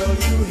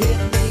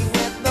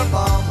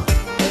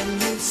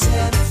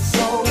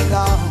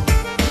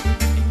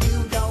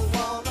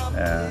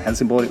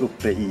 Helsingborg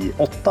uppe i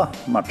 8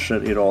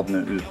 matcher i rad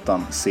nu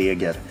utan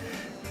seger.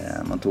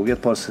 Man tog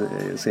ett par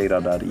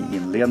segrar där i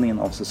inledningen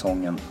av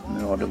säsongen.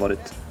 Nu har det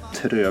varit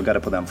trögare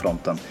på den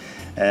fronten.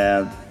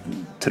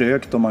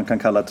 Trögt, om man kan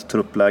kalla ett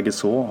truppläge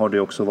så, har det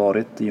också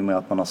varit i och med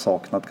att man har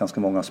saknat ganska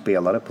många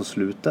spelare på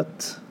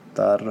slutet.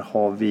 Där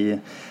har vi,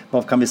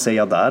 vad kan vi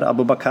säga där?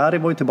 Abubakari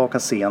var ju tillbaka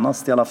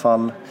senast i alla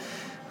fall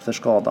för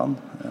skadan.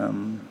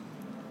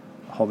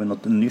 Har vi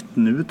något nytt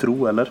nu,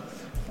 tro, eller?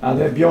 Ja,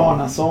 det är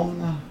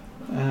Bjarnason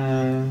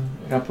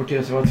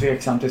rapporteras vara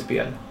tveksam till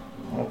spel.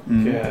 Och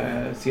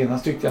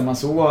senast tyckte jag man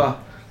såg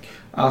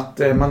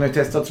att man har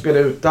testat att spela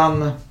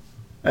utan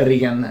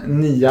ren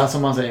nia,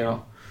 som man säger då.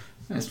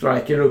 En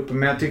striker uppe,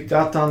 men jag tyckte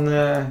att han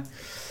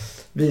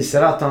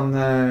visar att han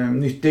är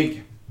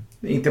nyttig.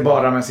 Inte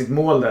bara med sitt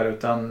mål där,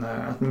 utan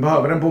att man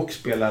behöver en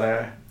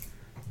boxspelare,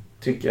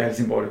 tycker jag,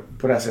 Helsingborg,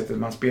 på det här sättet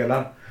man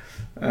spelar.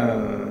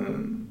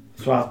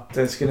 Så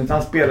att skulle inte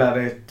han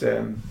spela ett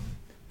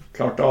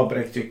klart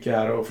avbräck, tycker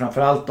jag, och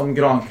framförallt om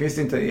Granqvist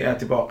inte är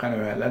tillbaka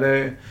nu heller.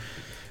 Det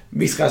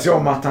viskas ju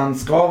om att han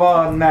ska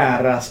vara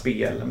nära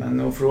spel,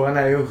 men frågan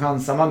är ju hur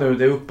chansar man nu?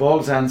 Det är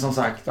uppehåll sen, som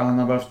sagt, och han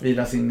har behövt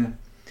vila sin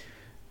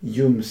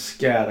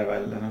ljumske är det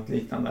väl, eller något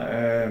liknande.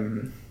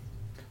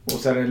 Och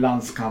så är det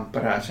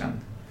landskamper här sen.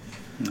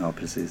 Ja,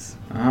 precis.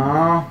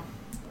 Ja,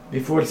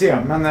 vi får väl se.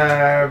 Men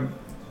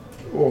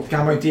och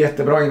han var ju inte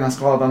jättebra innan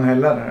skadan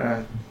heller.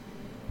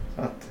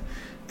 Att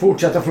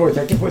fortsätta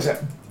frågetecken får vi se.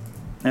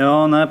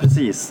 Ja, nej,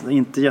 precis.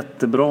 Inte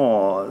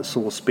jättebra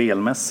så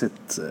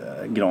spelmässigt,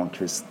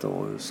 Granqvist,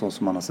 och så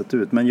som han har sett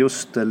ut. Men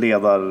just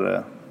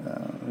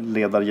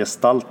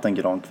ledargestalten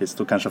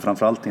Granqvist, och kanske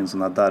framförallt i en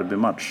sån här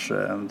derbymatch,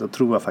 då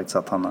tror jag faktiskt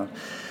att han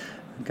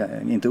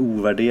är inte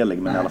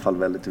ovärderlig, men i alla fall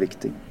väldigt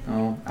viktig.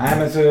 Ja. Nej,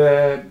 men så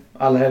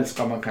allra helst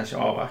ska man kanske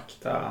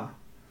avvakta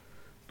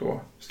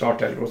då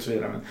startelva och så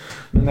vidare.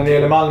 Men när det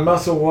gäller Malmö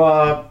så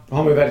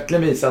har vi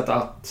verkligen visat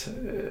att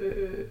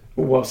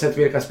oavsett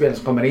vilka spel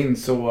som kommer in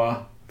så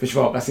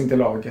försvagas inte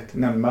laget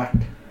nämnvärt.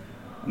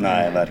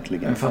 Nej,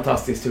 verkligen. En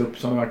fantastisk trupp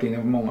som har varit inne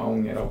på många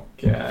gånger,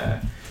 och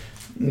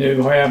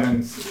nu har jag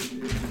även,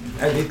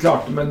 det är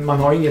klart, men man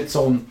har inget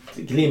sånt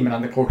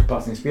glimrande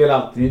kortpassningsspel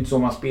alltid. Det är inte så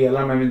man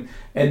spelar, men en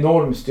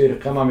enorm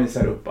styrka man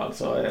visar upp.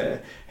 Alltså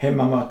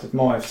hemmamötet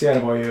med AFC, det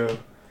var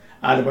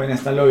ju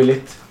nästan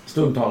löjligt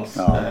stundtals.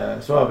 Ja.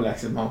 Så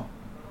överlägset man.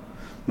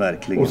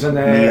 Verkligen. Och sen,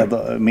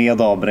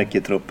 med avbräck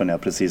i truppen, ja,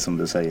 precis som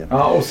du säger.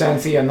 Ja, och sen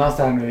senast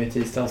här nu i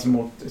tisdags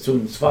mot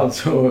Sundsvall,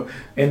 så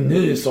en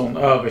ny sån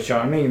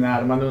överkörning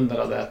när man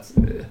undrade att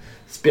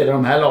spelar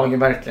de här lagen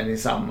verkligen i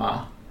samma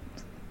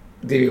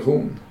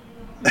division?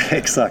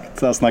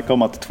 Exakt, jag snackade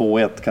om att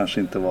 2-1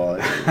 kanske inte var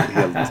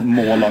helt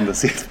målande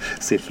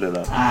siffror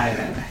där. Nej,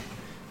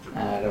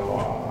 det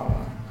var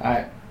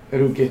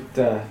ruggigt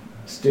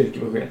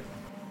styrkebesked.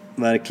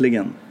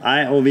 Verkligen.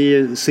 Nej, och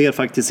vi ser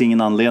faktiskt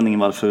ingen anledning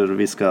varför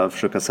vi ska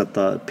försöka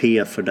sätta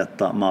P för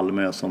detta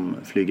Malmö som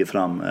flyger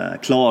fram.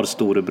 Klar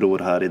storebror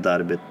här i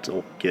derbyt,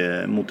 och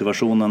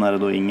motivationen är det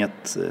då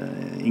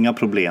inga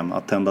problem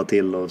att tända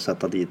till och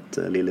sätta dit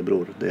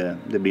lillebror.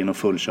 Det blir nog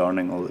full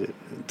körning, och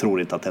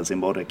tror inte att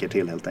Helsingborg räcker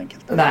till helt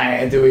enkelt.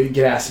 Nej, det var ju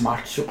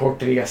gräsmatch och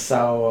kort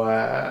resa, och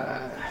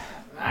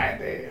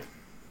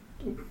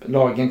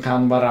lagen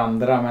kan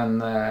varandra,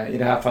 men i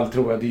det här fallet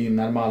tror jag det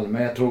gynnar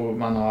Malmö. Jag tror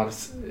man har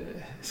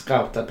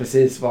scoutat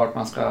precis vart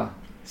man ska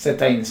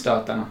sätta in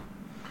stötarna.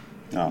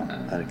 Ja,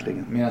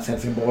 verkligen. Medan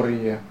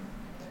Helsingborg,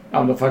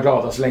 de får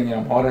glada så länge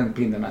de har en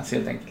pinne med sig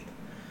helt enkelt.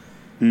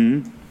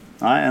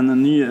 Nej,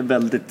 en ny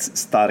väldigt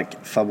stark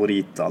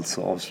favorit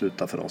alltså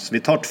avslutar för oss. Vi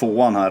tar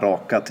 2:an här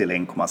raka till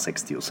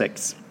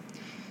 1,66.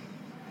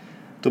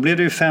 Då blir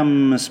det ju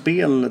 5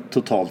 spel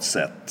totalt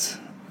sett.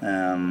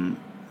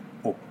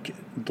 Och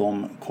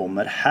de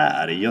kommer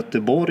här.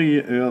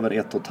 Göteborg över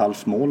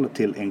 1,5 mål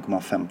till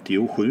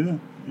 1,57.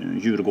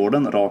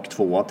 Djurgården rak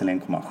 2 till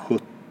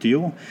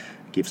 1,70.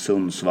 GIF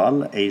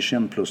Sundsvall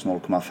Asian plus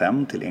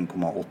 0,5 till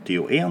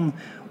 1,81.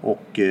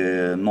 Och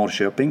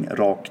Norrköping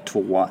rak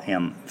 2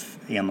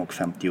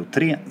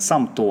 1,53.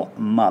 Samt då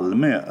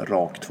Malmö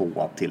rak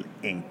 2 till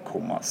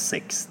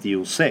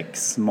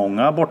 1,66.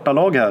 Många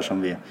bortalag här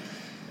som vi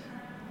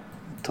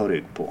tar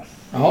rygg på.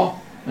 Ja,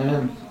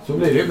 så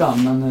blir det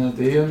ibland, men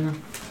det är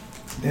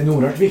en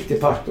oerhört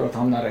viktig faktor att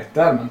hamna rätt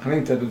där. Man kan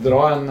inte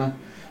dra en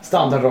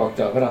standard rakt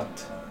över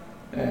att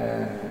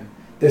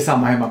det är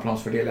samma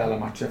hemmaplansfördel i alla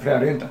matcher, för det är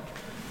det ju inte.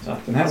 Så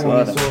att den här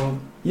gången så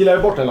gillar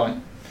jag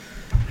bortalagen.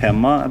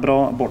 Hemma är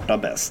bra, borta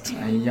bäst.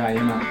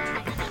 Jajamän.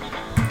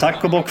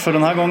 Tack och bock för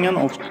den här gången,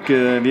 och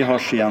vi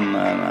hörs igen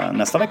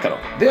nästa vecka då.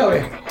 Det gör vi.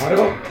 Ha det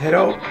gott. Hej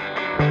då.